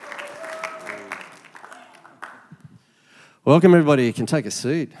Welcome, everybody. You can take a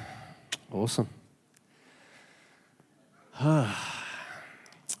seat. Awesome.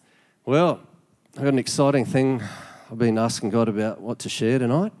 Well, I've got an exciting thing. I've been asking God about what to share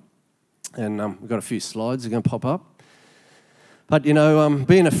tonight, and we've got a few slides that are going to pop up. But,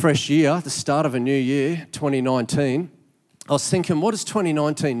 being a fresh year, the start of a new year, 2019, I was thinking, what does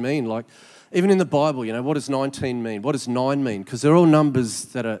 2019 mean? Like, even in the Bible, what does 19 mean? What does 9 mean? Because they're all numbers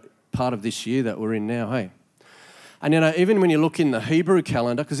that are part of this year that we're in now, hey? And, even when you look in the Hebrew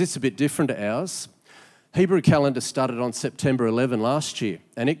calendar, because it's a bit different to ours, Hebrew calendar started on September 11 last year,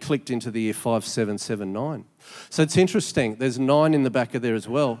 and it clicked into the year 5779. So it's interesting. There's 9 in the back of there as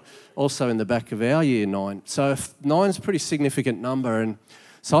well, also in the back of our year 9. So 9's a pretty significant number, and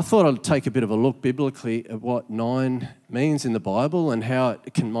so I thought I'd take a bit of a look biblically at what 9 means in the Bible and how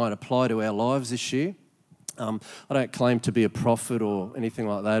it might apply to our lives this year. I don't claim to be a prophet or anything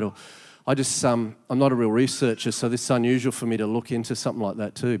like that, or I'm not a real researcher, so this is unusual for me to look into something like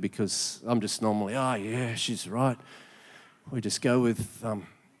that too, because I'm just normally, yeah, she's right. We just go with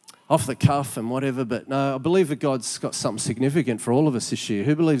off the cuff and whatever, but no, I believe that God's got something significant for all of us this year.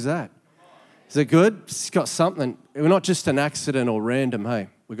 Who believes that? Is it good? He's got something. We're not just an accident or random, hey.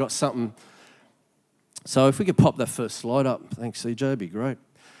 We've got something. So if we could pop that first slide up, thanks CJ, it'd be great.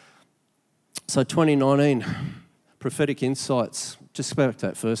 So 2019, prophetic insights. Just go back to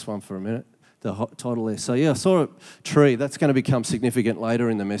that first one for a minute, the title there. So I saw a tree. That's going to become significant later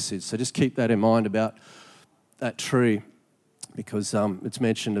in the message. So just keep that in mind about that tree, because it's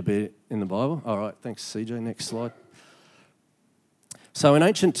mentioned a bit in the Bible. All right, thanks CJ. Next slide. So in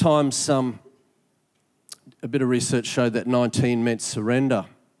ancient times, a bit of research showed that 19 meant surrender.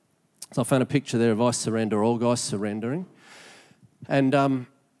 So I found a picture there of I surrender, all guys surrendering. And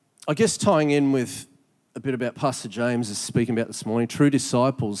I guess tying in with a bit about Pastor James is speaking about this morning, true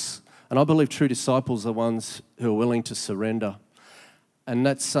disciples. And I believe true disciples are ones who are willing to surrender. And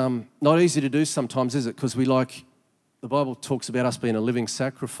that's not easy to do sometimes, is it? Because the Bible talks about us being a living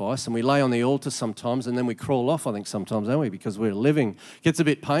sacrifice, and we lay on the altar sometimes, and then we crawl off, I think, sometimes, don't we? Because we're living. It gets a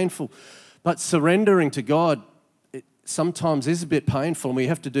bit painful. But surrendering to God, it sometimes is a bit painful, and we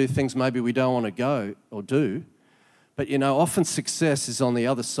have to do things maybe we don't want to go or do. But, often success is on the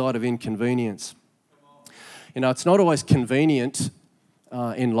other side of inconvenience. It's not always convenient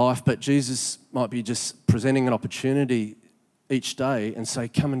in life, but Jesus might be just presenting an opportunity each day and say,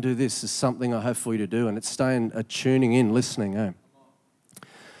 come and do this. This is something I have for you to do. And it's tuning in, listening, eh?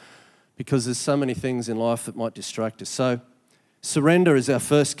 Because there's so many things in life that might distract us. So surrender is our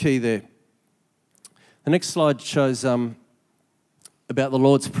first key there. The next slide shows about the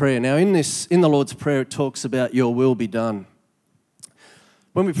Lord's Prayer. Now in the Lord's Prayer, it talks about your will be done.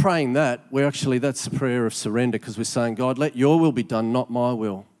 When we're praying that, that's a prayer of surrender, because we're saying, God, let your will be done, not my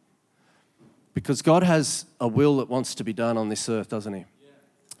will. Because God has a will that wants to be done on this earth, doesn't he? Yeah.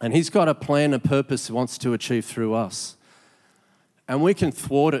 And he's got a plan and purpose he wants to achieve through us. And we can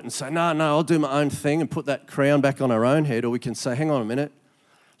thwart it and say, no, I'll do my own thing and put that crown back on our own head. Or we can say, hang on a minute,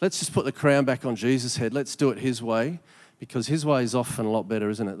 let's just put the crown back on Jesus' head. Let's do it his way, because his way is often a lot better,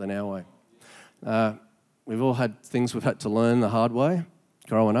 isn't it, than our way. We've all had things we've had to learn the hard way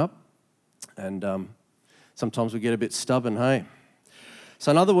growing up, and sometimes we get a bit stubborn, hey? So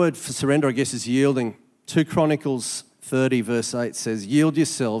another word for surrender, I guess, is yielding. 2 Chronicles 30 verse 8 says, yield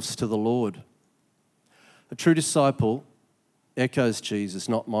yourselves to the Lord. A true disciple echoes Jesus,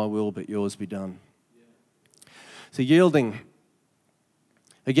 not my will, but yours be done. Yeah. So yielding,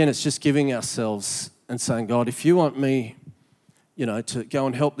 again, it's just giving ourselves and saying, God, if you want me, to go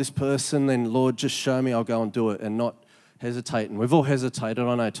and help this person, then Lord, just show me, I'll go and do it, and not hesitate. And we've all hesitated.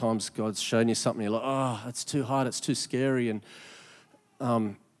 I know times God's shown you something, you're like, it's too hard, it's too scary. And,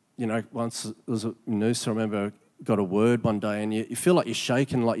 once it was a news, I remember I got a word one day, and you feel like you're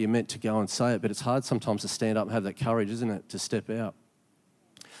shaking, like you're meant to go and say it, but it's hard sometimes to stand up and have that courage, isn't it, to step out.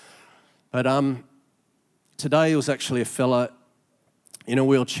 But today was actually a fella in a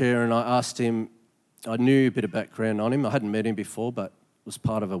wheelchair, and I asked him, I knew a bit of background on him. I hadn't met him before, but it was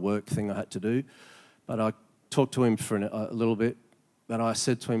part of a work thing I had to do. But I talked to him for a little bit, but I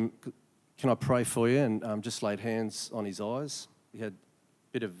said to him, can I pray for you? And just laid hands on his eyes. He had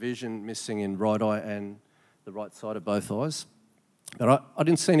a bit of vision missing in right eye and the right side of both eyes. But I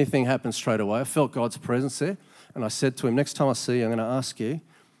didn't see anything happen straight away. I felt God's presence there. And I said to him, next time I see you, I'm going to ask you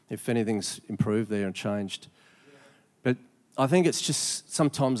if anything's improved there and changed. Yeah. But I think it's just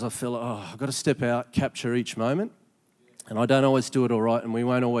sometimes I feel, I've got to step out, capture each moment. Yeah. And I don't always do it all right, and we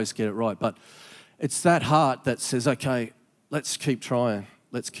won't always get it right. But it's that heart that says, okay, let's keep trying.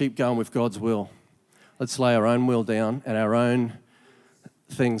 Let's keep going with God's will. Let's lay our own will down and our own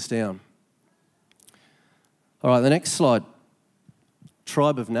things down. All right, the next slide.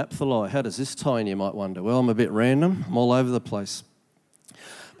 Tribe of Naphtali. How does this tie in, you might wonder? Well, I'm a bit random. I'm all over the place.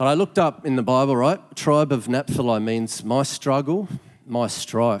 But I looked up in the Bible, right? Tribe of Naphtali means my struggle, my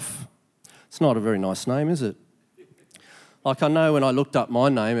strife. It's not a very nice name, is it? Like I know when I looked up my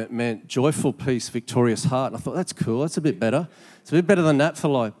name, it meant joyful peace, victorious heart. And I thought, that's cool, that's a bit better. It's a bit better than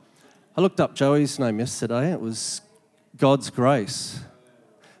Naphtali. I looked up Joey's name yesterday. It was God's grace.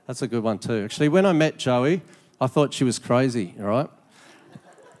 That's a good one too. Actually, when I met Joey, I thought she was crazy, all right?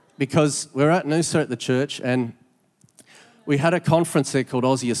 Because we're at Noosa at the church and we had a conference there called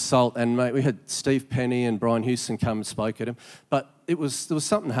Aussie Assault, and mate, we had Steve Penny and Brian Houston come and spoke at him. But there was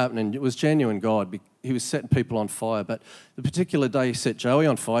something happening. It was genuine God. He was setting people on fire. But the particular day he set Joey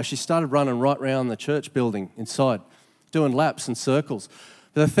on fire, she started running right around the church building inside, doing laps and circles.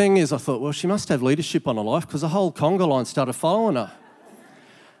 But the thing is, I thought, well, she must have leadership on her life because the whole conga line started following her.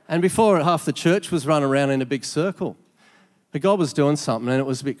 And before half the church was running around in a big circle. But God was doing something and it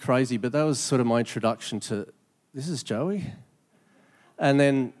was a bit crazy, but that was sort of my introduction to, this is Joey? And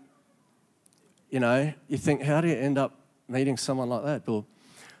then, you think, how do you end up meeting someone like that? Well,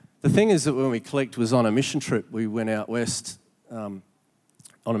 the thing is that when we clicked was on a mission trip. We went out west on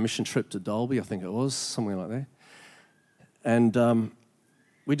a mission trip to Dalby, I think it was, somewhere like that. And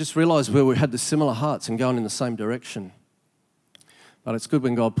we just realised where we had the similar hearts and going in the same direction. But it's good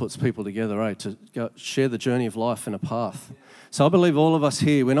when God puts people together, to go share the journey of life in a path. So I believe all of us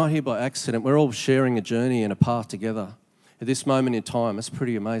here, we're not here by accident. We're all sharing a journey and a path together at this moment in time. It's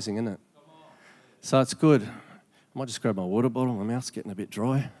pretty amazing, isn't it? So it's good. I might just grab my water bottle. My mouth's getting a bit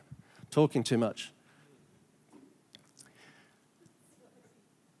dry. Talking too much.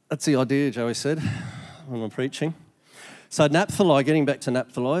 That's the idea, Joey said, when I'm preaching. So Naphtali, getting back to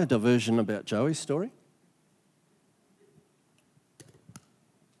Naphtali, a diversion about Joey's story.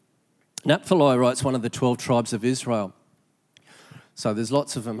 Naphtali, right, is one of the 12 tribes of Israel. So there's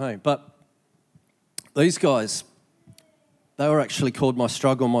lots of them, hey? But these guys, they were actually called my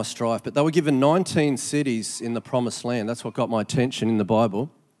struggle, my strife, but they were given 19 cities in the promised land. That's what got my attention in the Bible.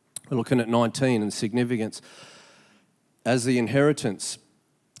 We're looking at 19 and significance as the inheritance.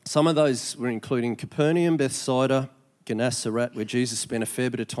 Some of those were including Capernaum, Bethsaida, Gennesaret, where Jesus spent a fair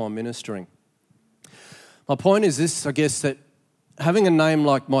bit of time ministering. My point is this, I guess, that having a name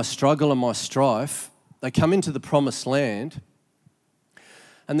like my struggle and my strife, they come into the promised land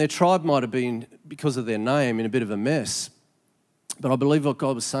and their tribe might have been, because of their name, in a bit of a mess. But I believe what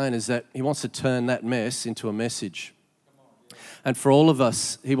God was saying is that he wants to turn that mess into a message. And for all of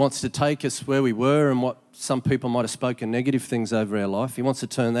us, he wants to take us where we were and what some people might have spoken negative things over our life. He wants to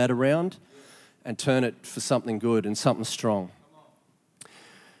turn that around and turn it for something good and something strong.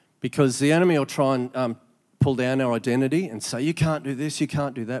 Because the enemy will try and pull down our identity and say, you can't do this, you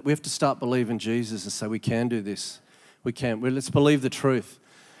can't do that. We have to start believing Jesus and say, we can do this. We can. Let's believe the truth.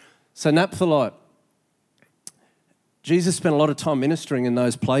 So Naphtali, Jesus spent a lot of time ministering in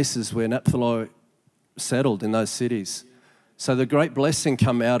those places where Naphtali settled, in those cities. So the great blessing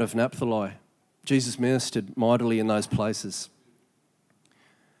come out of Naphtali. Jesus ministered mightily in those places.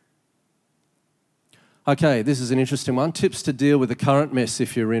 Okay, this is an interesting one. Tips to deal with the current mess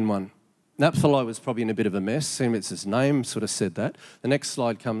if you're in one. Naphtali was probably in a bit of a mess. Seems it's his name sort of said that. The next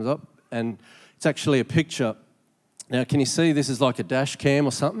slide comes up and it's actually a picture. Now, can you see this is like a dash cam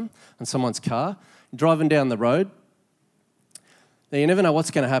or something on someone's car? You're driving down the road. Now, you never know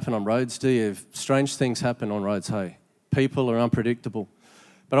what's going to happen on roads, do you? Strange things happen on roads, hey. People are unpredictable.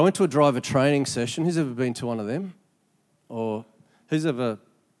 But I went to a driver training session. Who's ever been to one of them? Or who's ever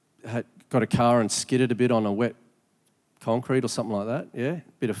got a car and skidded a bit on a wet concrete or something like that? Yeah,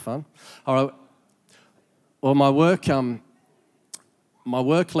 bit of fun. All right. Well, my work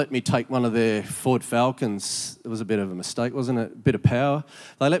let me take one of their Ford Falcons. It was a bit of a mistake, wasn't it? A bit of power.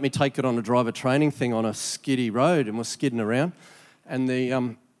 They let me take it on a driver training thing on a skiddy road, and we're skidding around. And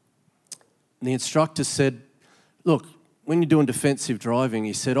the instructor said, look, when you're doing defensive driving,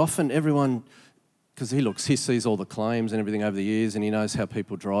 he said, often everyone, because he sees all the claims and everything over the years and he knows how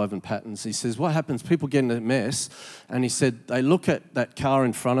people drive and patterns. He says, what happens, people get in a mess, and he said they look at that car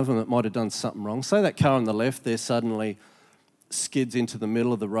in front of them that might have done something wrong. Say that car on the left there suddenly skids into the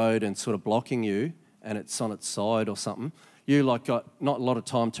middle of the road and sort of blocking you and it's on its side or something. You got not a lot of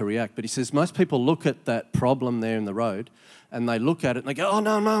time to react. But he says most people look at that problem there in the road and they look at it and they go, oh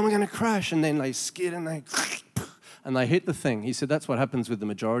no, I'm going to crash. And then they skid and they hit the thing. He said that's what happens with the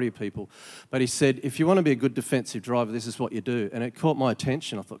majority of people. But he said, if you want to be a good defensive driver, this is what you do. And it caught my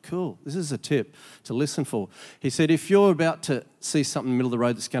attention. I thought, cool, this is a tip to listen for. He said, if you're about to see something in the middle of the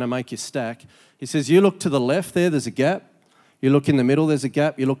road that's going to make you stack, he says, you look to the left there, there's a gap. You look in the middle, there's a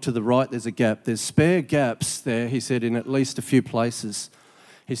gap. You look to the right, there's a gap. There's spare gaps there, he said, in at least a few places.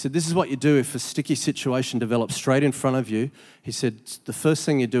 He said, this is what you do if a sticky situation develops straight in front of you. He said, the first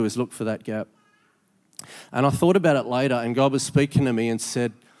thing you do is look for that gap. And I thought about it later, and God was speaking to me and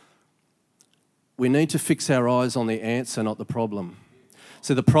said, we need to fix our eyes on the answer, not the problem.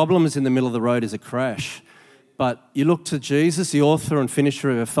 So the problem is in the middle of the road is a crash. But you look to Jesus, the author and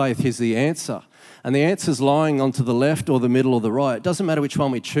finisher of our faith, he's the answer. And the answer's lying onto the left or the middle or the right. It doesn't matter which one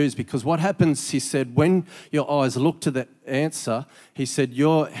we choose, because what happens, he said, when your eyes look to the answer, he said,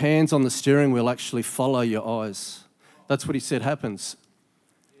 your hands on the steering wheel actually follow your eyes. That's what he said happens.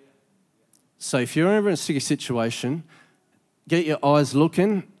 So if you're ever in a sticky situation, get your eyes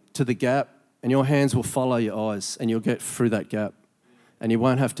looking to the gap and your hands will follow your eyes and you'll get through that gap and you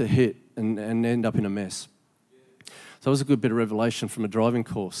won't have to hit and end up in a mess. So it was a good bit of revelation from a driving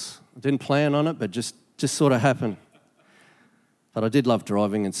course. I didn't plan on it, but just sort of happened. But I did love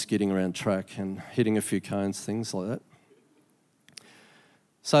driving and skidding around track and hitting a few cones, things like that.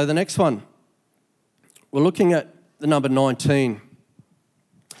 So the next one, we're looking at the number 19.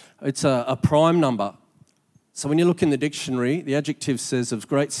 It's a prime number. So when you look in the dictionary, the adjective says of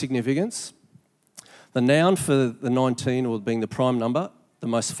great significance. The noun for the 19, or being the prime number, the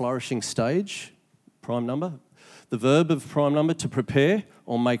most flourishing stage, prime number. The verb of prime number, to prepare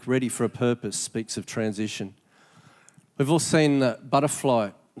or make ready for a purpose, speaks of transition. We've all seen the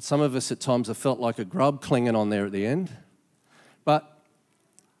butterfly. Some of us at times have felt like a grub clinging on there at the end. But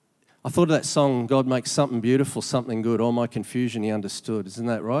I thought of that song, God makes something beautiful, something good. All my confusion he understood. Isn't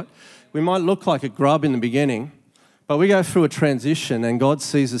that right? We might look like a grub in the beginning, but we go through a transition and God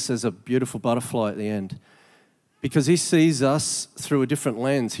sees us as a beautiful butterfly at the end, because he sees us through a different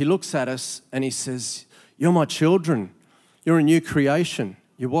lens. He looks at us and he says, you're my children. You're a new creation.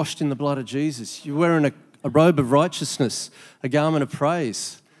 You're washed in the blood of Jesus. You're wearing a robe of righteousness, a garment of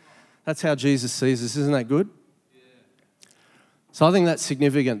praise. That's how Jesus sees us. Isn't that good? Yeah. So I think that's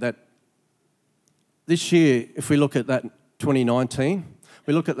significant that this year, if we look at that 2019,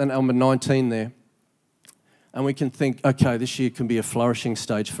 we look at the number 19 there, and we can think, okay, this year can be a flourishing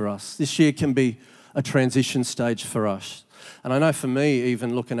stage for us. This year can be a transition stage for us. And I know for me,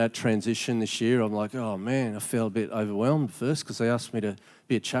 even looking at transition this year, I'm like, oh man, I feel a bit overwhelmed first because they asked me to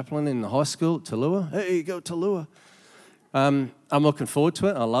be a chaplain in the high school at Talua. Hey, you go to Talua. I'm looking forward to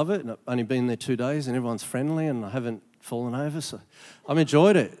it. I love it. I've only been there 2 days and everyone's friendly and I haven't fallen over. So I've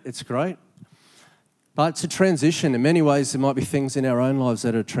enjoyed it. It's great. But it's a transition. In many ways, there might be things in our own lives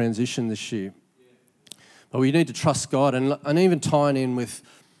that are a transition this year. But we need to trust God, and even tying in with,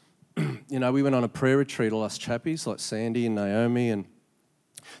 you know, we went on a prayer retreat, all us chappies, like Sandy and Naomi, and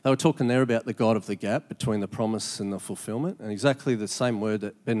they were talking there about the God of the gap between the promise and the fulfillment, and exactly the same word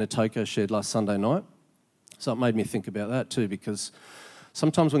that Ben Natoko shared last Sunday night. So it made me think about that too, because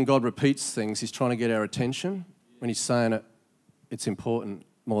sometimes when God repeats things, he's trying to get our attention. When he's saying it, it's important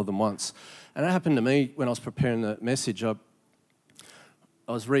more than once. And it happened to me when I was preparing the message. I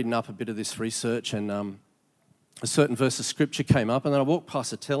was reading up a bit of this research, and a certain verse of scripture came up, and then I walked past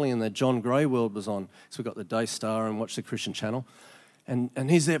the telly and the John Gray World was on. So we got the Day Star and watched the Christian Channel. And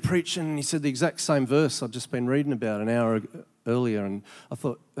he's there preaching, and he said the exact same verse I'd just been reading about an hour earlier. And I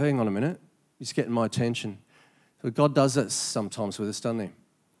thought, hang on a minute, he's getting my attention. But God does that sometimes with us, doesn't he? Yeah.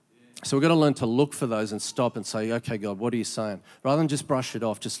 So we've got to learn to look for those and stop and say, okay, God, what are you saying? Rather than just brush it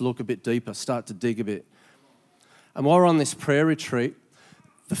off, just look a bit deeper, start to dig a bit. And while we're on this prayer retreat,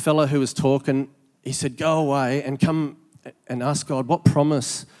 the fellow who was talking, he said, go away and come and ask God, what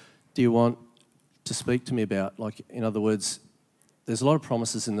promise do you want to speak to me about? Like, in other words, there's a lot of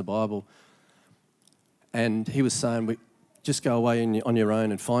promises in the Bible. And he was saying, just go away on your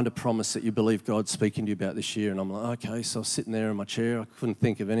own and find a promise that you believe God's speaking to you about this year. And I'm like, okay. So I was sitting there in my chair. I couldn't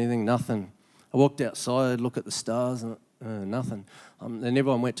think of anything, nothing. I walked outside, look at the stars, and nothing. Then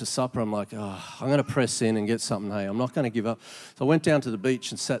everyone went to supper. I'm like, oh, I'm going to press in and get something. Hey, I'm not going to give up. So I went down to the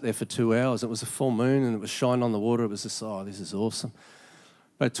beach and sat there for 2 hours. It was a full moon and it was shining on the water. It was just, oh, this is awesome.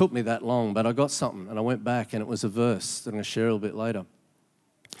 But it took me that long, but I got something. And I went back and it was a verse that I'm going to share a little bit later.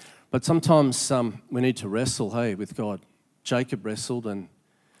 But sometimes we need to wrestle, hey, with God. Jacob wrestled, and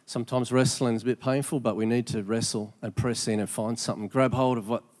sometimes wrestling is a bit painful, but we need to wrestle and press in and find something. Grab hold of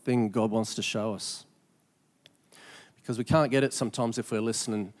what thing God wants to show us. Because we can't get it sometimes if we're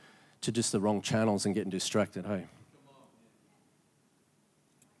listening to just the wrong channels and getting distracted, hey?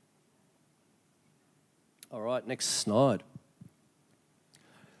 All right, next slide.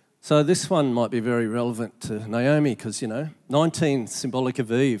 So this one might be very relevant to Naomi because, 19, symbolic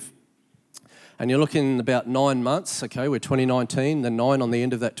of Eve. And you're looking about 9 months, okay, we're 2019, the 9 on the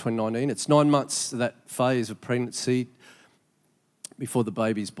end of that 2019. It's 9 months, that phase of pregnancy, before the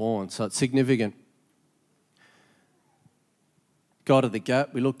baby's born. So it's significant. God of the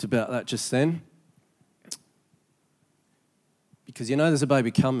gap, we looked about that just then. Because you know there's a baby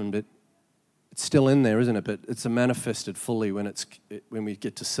coming, but it's still in there, isn't it? But it's manifested fully when we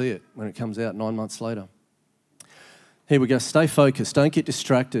get to see it, when it comes out 9 months later. Here we go. Stay focused. Don't get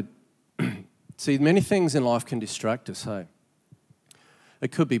distracted. See, many things in life can distract us, hey?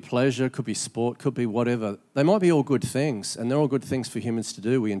 It could be pleasure, it could be sport, could be whatever. They might be all good things, and they're all good things for humans to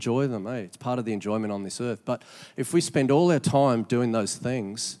do. We enjoy them, hey? It's part of the enjoyment on this earth. But if we spend all our time doing those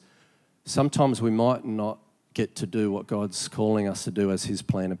things, sometimes we might not get to do what God's calling us to do as His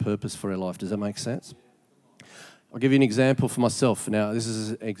plan and purpose for our life. Does that make sense? I'll give you an example for myself. Now, this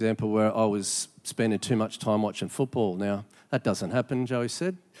is an example where I was spending too much time watching football. Now, that doesn't happen, Joey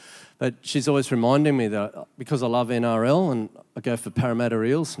said. But she's always reminding me that because I love NRL and I go for Parramatta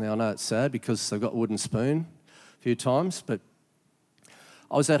Eels. Now, I know it's sad because they've got a wooden spoon a few times, but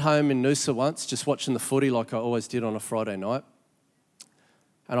I was at home in Noosa once just watching the footy like I always did on a Friday night.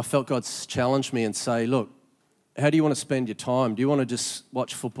 And I felt God challenge me and say, look, how do you want to spend your time? Do you want to just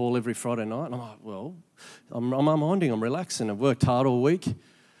watch football every Friday night? And I'm like, well, I'm unwinding, I'm relaxing. I've worked hard all week.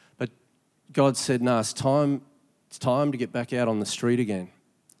 But God said, no, it's time to get back out on the street again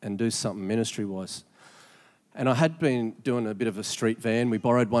and do something ministry-wise. And I had been doing a bit of a street van. We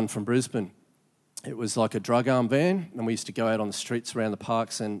borrowed one from Brisbane. It was like a drug arm van, and we used to go out on the streets around the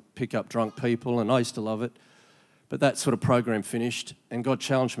parks and pick up drunk people, and I used to love it. But that sort of program finished, and God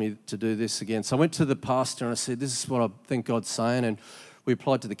challenged me to do this again. So I went to the pastor and I said, this is what I think God's saying. And we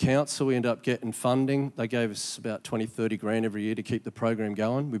applied to the council. We ended up getting funding. They gave us about 20, 30 grand every year to keep the program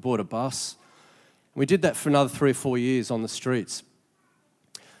going. We bought a bus. We did that for another 3 or 4 years on the streets.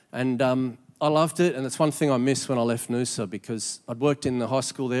 And I loved it, and it's one thing I missed when I left Noosa because I'd worked in the high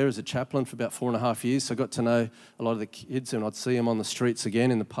school there as a chaplain for about 4.5 years, so I got to know a lot of the kids, and I'd see them on the streets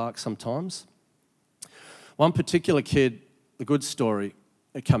again in the park sometimes. One particular kid, the good story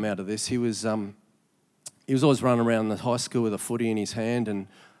that come out of this, he was always running around the high school with a footy in his hand, and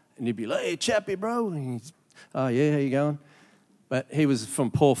he'd be like, hey, chappy, bro. And he's, oh, yeah, how you going? But he was from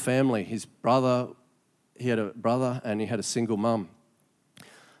a poor family. He had a brother, and he had a single mum.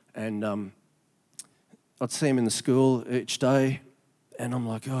 And I'd see him in the school each day, and I'm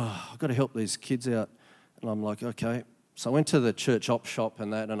like, oh, I've got to help these kids out. And I'm like, okay. So I went to the church op shop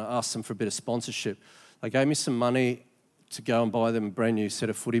and I asked them for a bit of sponsorship. They gave me some money to go and buy them a brand new set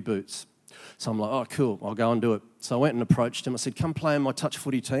of footy boots. So I'm like, oh, cool, I'll go and do it. So I went and approached him. I said, come play in my touch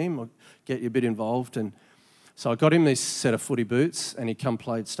footy team. I'll get you a bit involved. And so I got him this set of footy boots, and he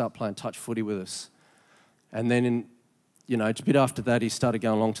start playing touch footy with us. And then a bit after that, he started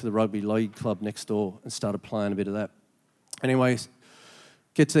going along to the rugby league club next door and started playing a bit of that. Anyway,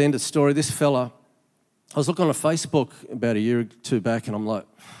 get to the end of the story. This fella, I was looking on Facebook about a year or two back, and I'm like,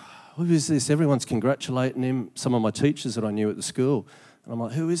 who is this? Everyone's congratulating him. Some of my teachers that I knew at the school. And I'm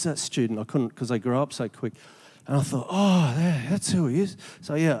like, who is that student? I couldn't, because they grew up so quick. And I thought, oh, that's who he is.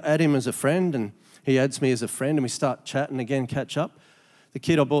 So yeah, I add him as a friend, and he adds me as a friend, and we start chatting again, catch up. The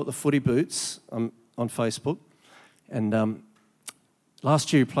kid I bought the footy boots on Facebook. And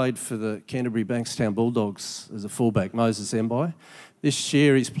last year he played for the Canterbury Bankstown Bulldogs as a fullback, Moses Mbai. This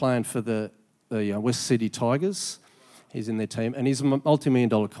year he's playing for the West City Tigers. He's in their team, and he's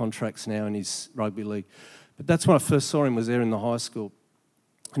multi-million-dollar contracts now in his rugby league. But that's when I first saw him, was there in the high school.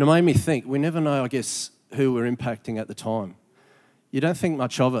 And it made me think, we never know, I guess, who we're impacting at the time. You don't think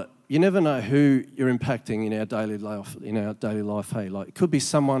much of it. You never know who you're impacting in our daily life, hey? Like, it could be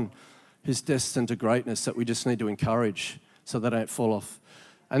someone who's destined to greatness that we just need to encourage so they don't fall off.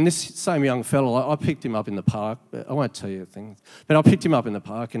 And this same young fellow, I picked him up in the park, but I won't tell you things. But I picked him up in the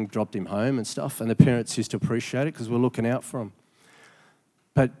park and dropped him home and stuff, and the parents used to appreciate it because we're looking out for him.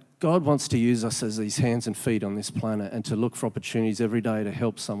 But God wants to use us as these hands and feet on this planet and to look for opportunities every day to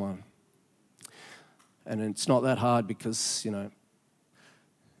help someone. And it's not that hard because,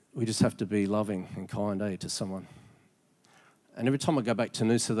 we just have to be loving and kind, to someone. And every time I go back to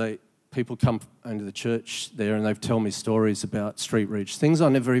Noosa, people come into the church there and they've told me stories about Street Reach, things I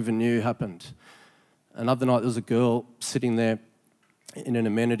never even knew happened. Another night there was a girl sitting there in an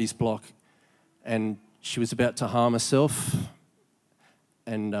amenities block, and she was about to harm herself.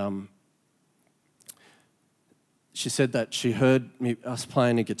 And she said that she heard us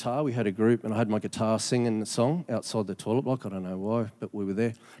playing a guitar. We had a group, and I had my guitar singing the song outside the toilet block. I don't know why, but we were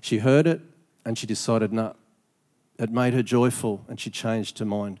there. She heard it, and she decided, no, it made her joyful, and she changed her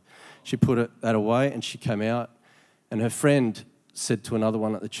mind. She put that away, and she came out, and her friend said to another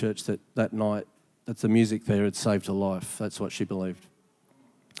one at the church that night that the music there had saved her life. That's what she believed.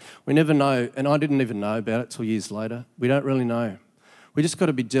 We never know, and I didn't even know about it till years later. We don't really know. We just got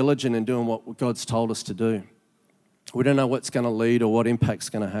to be diligent in doing what God's told us to do. We don't know what's going to lead or what impact's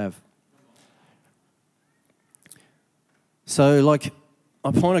going to have. So,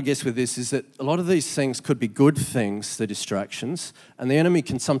 my point, I guess, with this is that a lot of these things could be good things, the distractions, and the enemy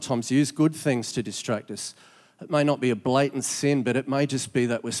can sometimes use good things to distract us. It may not be a blatant sin, but it may just be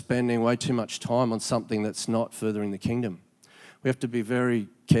that we're spending way too much time on something that's not furthering the kingdom. We have to be very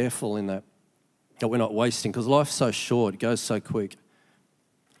careful in that we're not wasting, because life's so short, it goes so quick.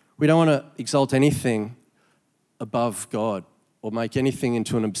 We don't want to exalt anything above God or make anything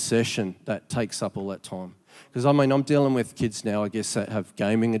into an obsession that takes up all that time. Because, I'm dealing with kids now, I guess, that have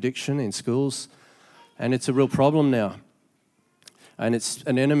gaming addiction in schools, and it's a real problem now. And it's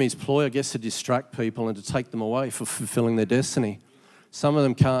an enemy's ploy, I guess, to distract people and to take them away from fulfilling their destiny. Some of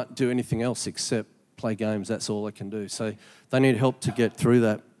them can't do anything else except play games. That's all they can do. So they need help to get through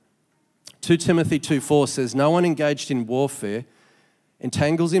that. 2 Timothy 2:4 says, "No one engaged in warfare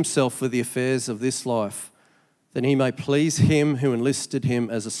entangles himself with the affairs of this life, that he may please him who enlisted him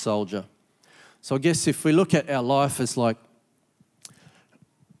as a soldier." So I guess if we look at our life as like,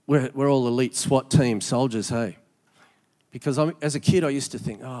 we're all elite SWAT team soldiers, hey? Because as a kid, I used to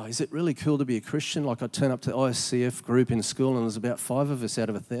think, is it really cool to be a Christian? Like, I'd turn up to the ISCF group in school and there's about 5 of us out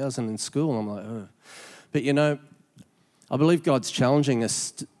of 1,000 in school. And I'm like, oh. But I believe God's challenging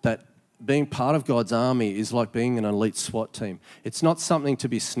us that being part of God's army is like being an elite SWAT team. It's not something to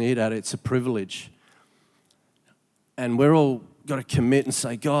be sneered at, it's a privilege. And we're all got to commit and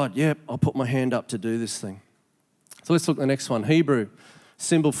say, God, yep, I'll put my hand up to do this thing. So let's look at the next one. Hebrew,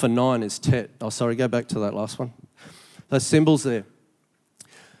 symbol for 9 is tet. Go back to that last one. Those symbols there.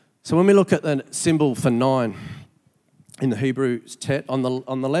 So when we look at the symbol for 9 in the Hebrew, it's tet. On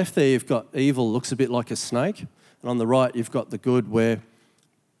the left there, you've got evil, looks a bit like a snake. And on the right, you've got the good, where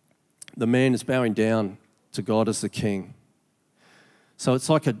the man is bowing down to God as the king. So it's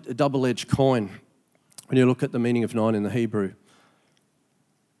like a double-edged coin when you look at the meaning of 9 in the Hebrew.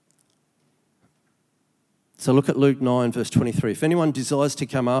 So look at Luke 9, verse 23. "If anyone desires to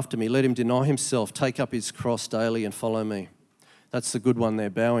come after me, let him deny himself, take up his cross daily and follow me." That's the good one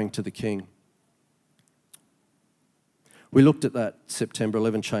there, bowing to the king. We looked at that September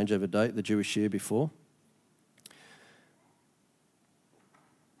 11 changeover date, the Jewish year before.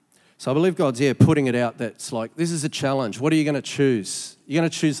 So I believe God's putting it out that's like, this is a challenge. What are you going to choose? You're going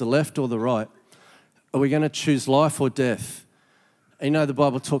to choose the left or the right? Are we going to choose life or death? And the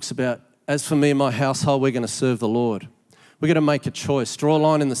Bible talks about, as for me and my household, we're going to serve the Lord. We're going to make a choice, draw a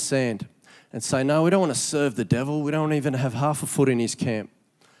line in the sand and say, no, we don't want to serve the devil. We don't even have half a foot in his camp.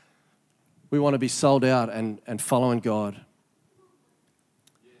 We want to be sold out and following God.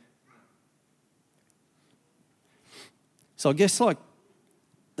 So I guess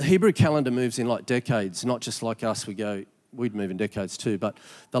the Hebrew calendar moves in decades, not just like us, we'd move in decades too. But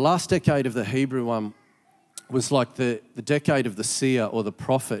the last decade of the Hebrew one was like the decade of the seer or the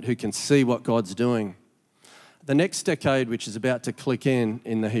prophet who can see what God's doing. The next decade, which is about to click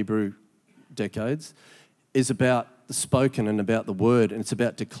in the Hebrew decades, is about the spoken and about the word, and it's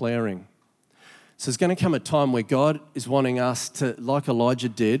about declaring. So there's going to come a time where God is wanting us to, like Elijah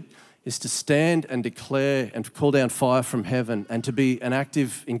did, is to stand and declare and call down fire from heaven and to be an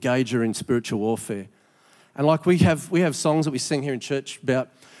active engager in spiritual warfare. And we have songs that we sing here in church about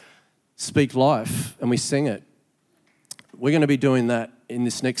speak life, and we sing it. We're going to be doing that in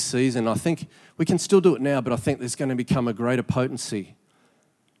this next season. I think we can still do it now, but I think there's going to become a greater potency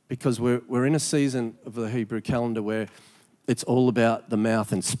because we're in a season of the Hebrew calendar where it's all about the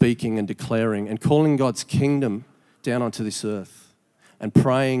mouth and speaking and declaring and calling God's kingdom down onto this earth and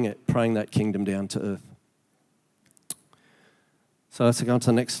praying that kingdom down to earth. So let's go on to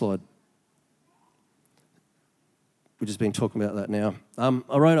the next slide. We've just been talking about that now.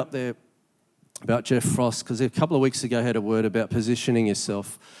 I wrote up there about Jeff Frost because a couple of weeks ago I had a word about positioning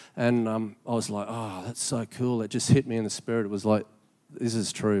yourself, and I was like, oh, that's so cool. It just hit me in the spirit. It was like, this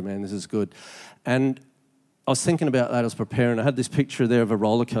is true, man. This is good. And I was thinking about that. I was preparing. I had this picture there of a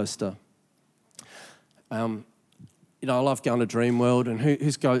roller coaster. I love going to Dreamworld, and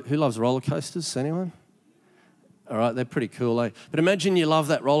who loves roller coasters? Anyone? All right, they're pretty cool, eh? But imagine you love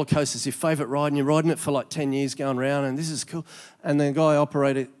that roller coaster, it's your favourite ride, and you're riding it for 10 years going around, and this is cool. And the guy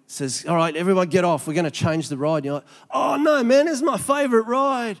operator says, all right, everyone get off, we're going to change the ride. And you're like, oh no, man, this is my favourite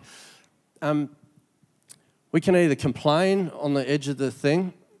ride. We can either complain on the edge of the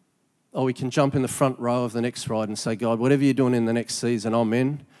thing, or we can jump in the front row of the next ride and say, God, whatever you're doing in the next season, I'm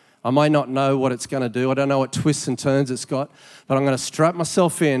in. I may not know what it's going to do. I don't know what twists and turns it's got, but I'm going to strap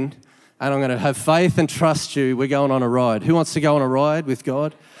myself in and I'm going to have faith and trust you. We're going on a ride. Who wants to go on a ride with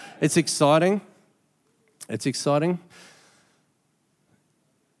God? It's exciting. It's exciting.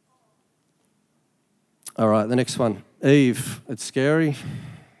 All right, the next one. Eve. It's scary.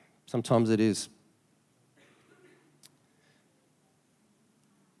 Sometimes it is.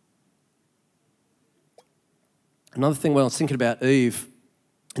 Another thing when I was thinking about Eve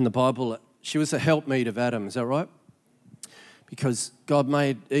in the Bible, she was a helpmeet of Adam, is that right? Because God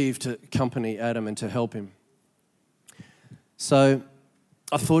made Eve to accompany Adam and to help him. So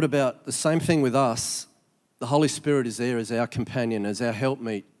I thought about the same thing with us. The Holy Spirit is there as our companion, as our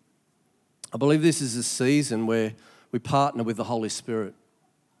helpmeet. I believe this is a season where we partner with the Holy Spirit.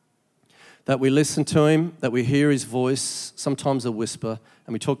 That we listen to him, that we hear his voice, sometimes a whisper,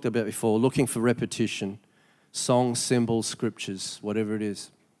 and we talked about before, looking for repetition, songs, symbols, scriptures, whatever it is.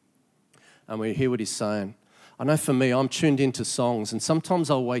 And we hear what he's saying. I know for me, I'm tuned into songs, and sometimes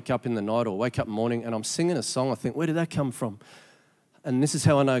I'll wake up in the night or wake up in the morning and I'm singing a song. I think, where did that come from? And this is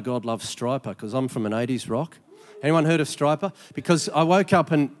how I know God loves Striper, because I'm from an 80s rock. Anyone heard of Striper? Because I woke up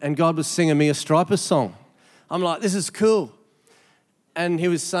and God was singing me a Striper song. I'm like, this is cool. And he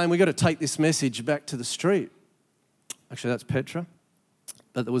was saying, we've got to take this message back to the street. Actually, that's Petra.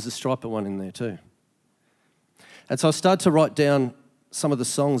 But there was a Striper one in there too. And so I started to write down some of the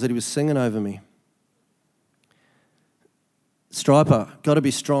songs that he was singing over me. Striper, got to be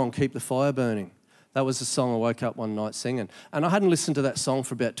strong, keep the fire burning. That was the song I woke up one night singing. And I hadn't listened to that song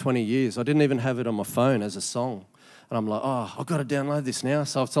for about 20 years. I didn't even have it on my phone as a song. And I'm like, oh, I've got to download this now.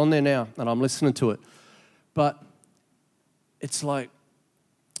 So it's on there now and I'm listening to it. But it's like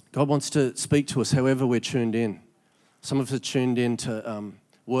God wants to speak to us however we're tuned in. Some of us are tuned in to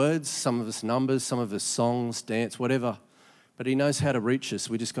words, some of us numbers, some of us songs, dance, whatever. But he knows how to reach us.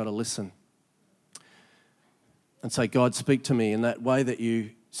 We just got to listen. And say, God, speak to me in that way that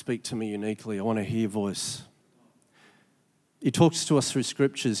you speak to me uniquely. I want to hear your voice. He talks to us through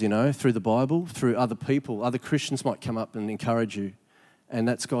scriptures, through the Bible, through other people. Other Christians might come up and encourage you. And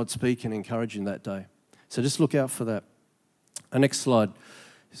that's God speaking, encouraging that day. So just look out for that. Our next slide.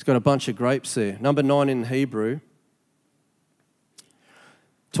 He's got a bunch of grapes there. Number 9 in Hebrew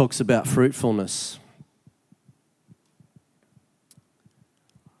talks about fruitfulness.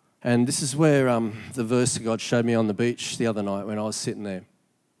 And this is where the verse that God showed me on the beach the other night when I was sitting there.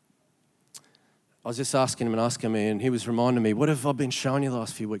 I was just asking him, and he was reminding me, what have I been showing you the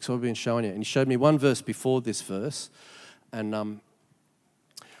last few weeks? What have I been showing you? And he showed me one verse before this verse. And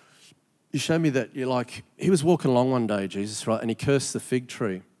he showed me that he was walking along one day, Jesus, right? And he cursed the fig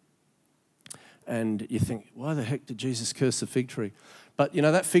tree. And you think, why the heck did Jesus curse the fig tree? But,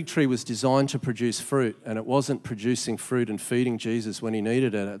 that fig tree was designed to produce fruit, and it wasn't producing fruit and feeding Jesus when he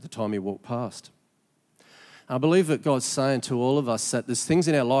needed it at the time he walked past. I believe that God's saying to all of us that there's things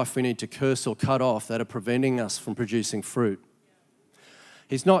in our life we need to curse or cut off that are preventing us from producing fruit.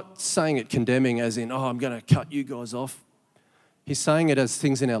 He's not saying it condemning as in, I'm going to cut you guys off. He's saying it as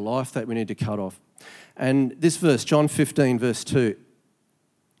things in our life that we need to cut off. And this verse, John 15, verse 2,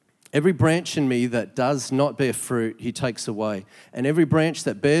 every branch in me that does not bear fruit, he takes away. And every branch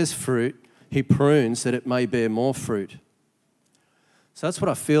that bears fruit, he prunes that it may bear more fruit. So that's what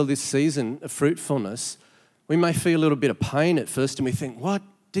I feel this season of fruitfulness. We may feel a little bit of pain at first and we think, what?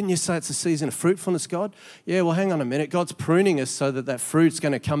 Didn't you say it's a season of fruitfulness, God? Yeah, well, hang on a minute. God's pruning us so that fruit's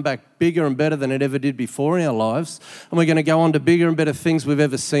going to come back bigger and better than it ever did before in our lives. And we're going to go on to bigger and better things we've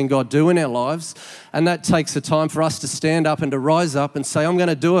ever seen God do in our lives. And that takes the time for us to stand up and to rise up and say, I'm going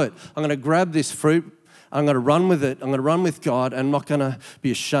to do it. I'm going to grab this fruit. I'm going to run with it. I'm going to run with God. And I'm not going to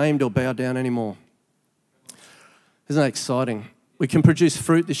be ashamed or bow down anymore. Isn't that exciting? We can produce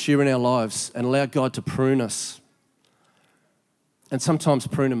fruit this year in our lives and allow God to prune us. And sometimes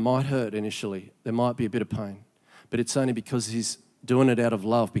pruning might hurt initially. There might be a bit of pain. But it's only because he's doing it out of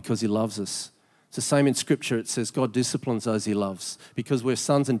love, because he loves us. It's the same in Scripture. It says God disciplines those he loves. Because we're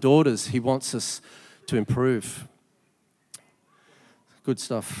sons and daughters, he wants us to improve. Good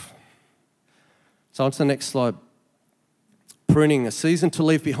stuff. So on to the next slide. Pruning, a season to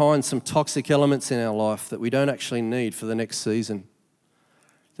leave behind some toxic elements in our life that we don't actually need for the next season.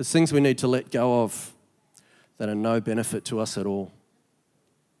 There's things we need to let go of that are no benefit to us at all.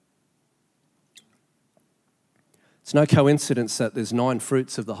 It's no coincidence that there's 9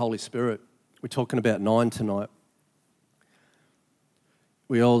 fruits of the Holy Spirit. We're talking about 9 tonight.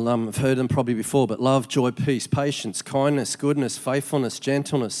 We all have heard them probably before, but love, joy, peace, patience, kindness, goodness, faithfulness,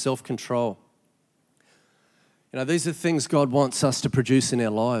 gentleness, self-control. These are things God wants us to produce in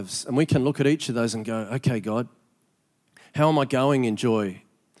our lives. And we can look at each of those and go, okay, God, how am I going in joy?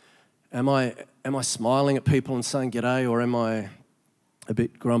 Am I smiling at people and saying g'day, or am I a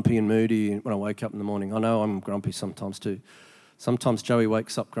bit grumpy and moody when I wake up in the morning? I know I'm grumpy sometimes too. Sometimes Joey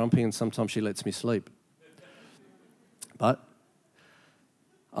wakes up grumpy and sometimes she lets me sleep. But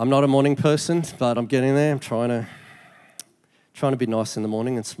I'm not a morning person, but I'm getting there. I'm trying to be nice in the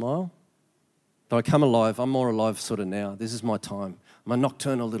morning and smile. But I come alive. I'm more alive sort of now. This is my time. I'm a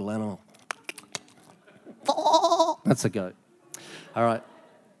nocturnal little animal. That's a goat. All right.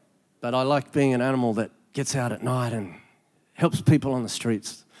 But I like being an animal that gets out at night and helps people on the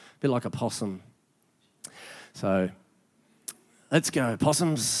streets, a bit like a possum. So let's go,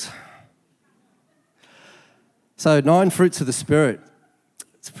 possums. So 9 fruits of the Spirit.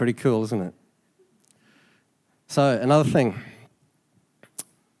 It's pretty cool, isn't it? So another thing,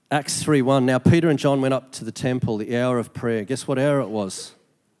 Acts 3:1. Now Peter and John went up to the temple, the hour of prayer. Guess what hour it was?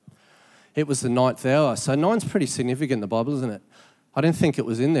 It was the 9th hour. So 9's pretty significant in the Bible, isn't it? I didn't think it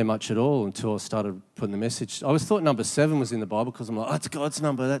was in there much at all until I started putting the message. I always thought number 7 was in the Bible because I'm like, oh, it's God's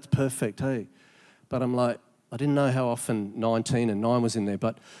number, that's perfect, hey. But I'm like, I didn't know how often 19 and 9 was in there.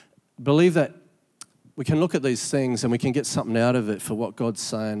 But believe that we can look at these things and we can get something out of it for what God's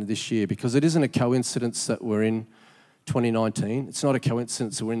saying this year, because it isn't a coincidence that we're in 2019. It's not a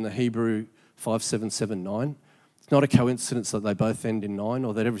coincidence that we're in the Hebrew 5779. It's not a coincidence that they both end in 9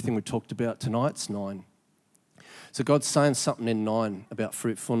 or that everything we talked about tonight's 9. So God's saying something in 9 about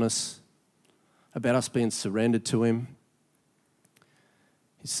fruitfulness, about us being surrendered to Him.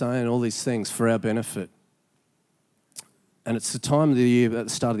 He's saying all these things for our benefit. And it's the time of the year, at the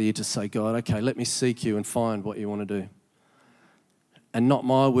start of the year, to say, God, okay, let me seek you and find what you want to do. And not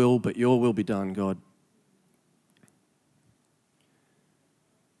my will, but your will be done, God.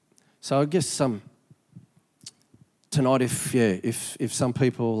 So I guess tonight, if some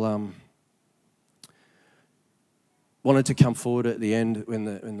people wanted to come forward at the end when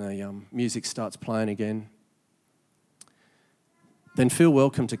the music starts playing again, then feel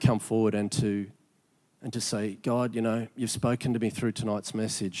welcome to come forward and to say, God, you've spoken to me through tonight's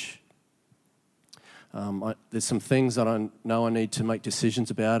message. There's some things that I know I need to make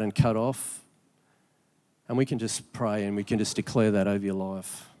decisions about and cut off. And we can just pray and we can just declare that over your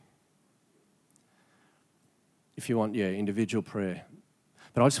life. If you want, individual prayer.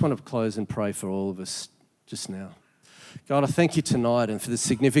 But I just want to close and pray for all of us just now. God, I thank you tonight and for the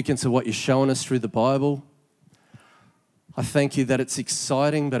significance of what you're showing us through the Bible. I thank you that it's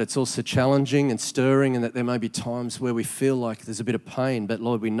exciting, but it's also challenging and stirring, and that there may be times where we feel like there's a bit of pain. But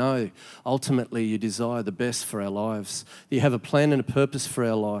Lord, we know ultimately you desire the best for our lives. You have a plan and a purpose for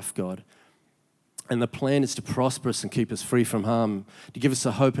our life, God. And the plan is to prosper us and keep us free from harm, to give us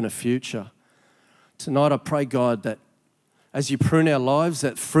a hope and a future. Tonight I pray, God, that as you prune our lives,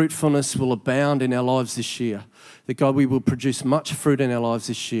 that fruitfulness will abound in our lives this year. That, God, we will produce much fruit in our lives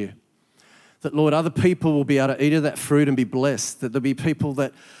this year. That, Lord, other people will be able to eat of that fruit and be blessed. That there'll be people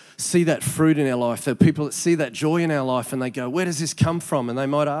that see that fruit in our life. There are people that see that joy in our life and they go, where does this come from? And they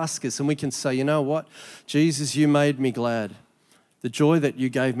might ask us and we can say, you know what? Jesus, you made me glad. The joy that you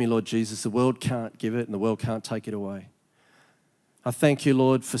gave me, Lord Jesus, the world can't give it and the world can't take it away. I thank you,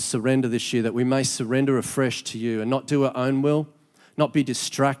 Lord, for surrender this year, that we may surrender afresh to you and not do our own will, not be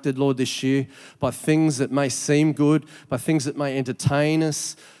distracted, Lord, this year by things that may seem good, by things that may entertain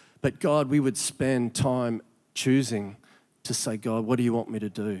us. But God, we would spend time choosing to say, God, what do you want me to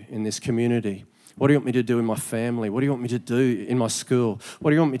do in this community? What do you want me to do in my family? What do you want me to do in my school?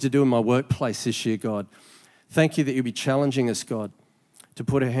 What do you want me to do in my workplace this year, God? Thank you that you'll be challenging us, God, to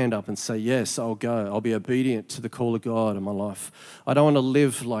put a hand up and say, yes, I'll go. I'll be obedient to the call of God in my life. I don't want to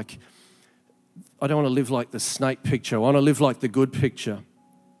live like the snake picture. I want to live like the good picture.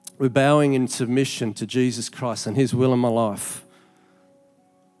 We're bowing in submission to Jesus Christ and His will in my life.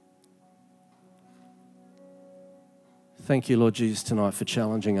 Thank you, Lord Jesus, tonight for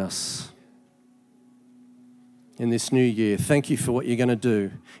challenging us in this new year. Thank you for what you're going to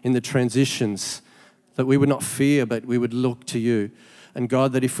do in the transitions, that we would not fear, but we would look to you. And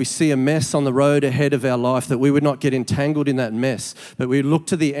God, that if we see a mess on the road ahead of our life, that we would not get entangled in that mess, but we would look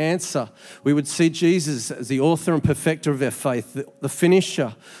to the answer. We would see Jesus as the author and perfecter of our faith, the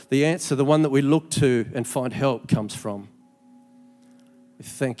finisher, the answer, the one that we look to and find help comes from. We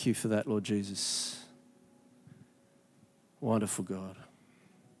thank you for that, Lord Jesus. Wonderful God.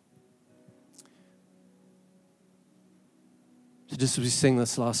 So just as we sing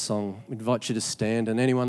this last song, we invite you to stand, and anyone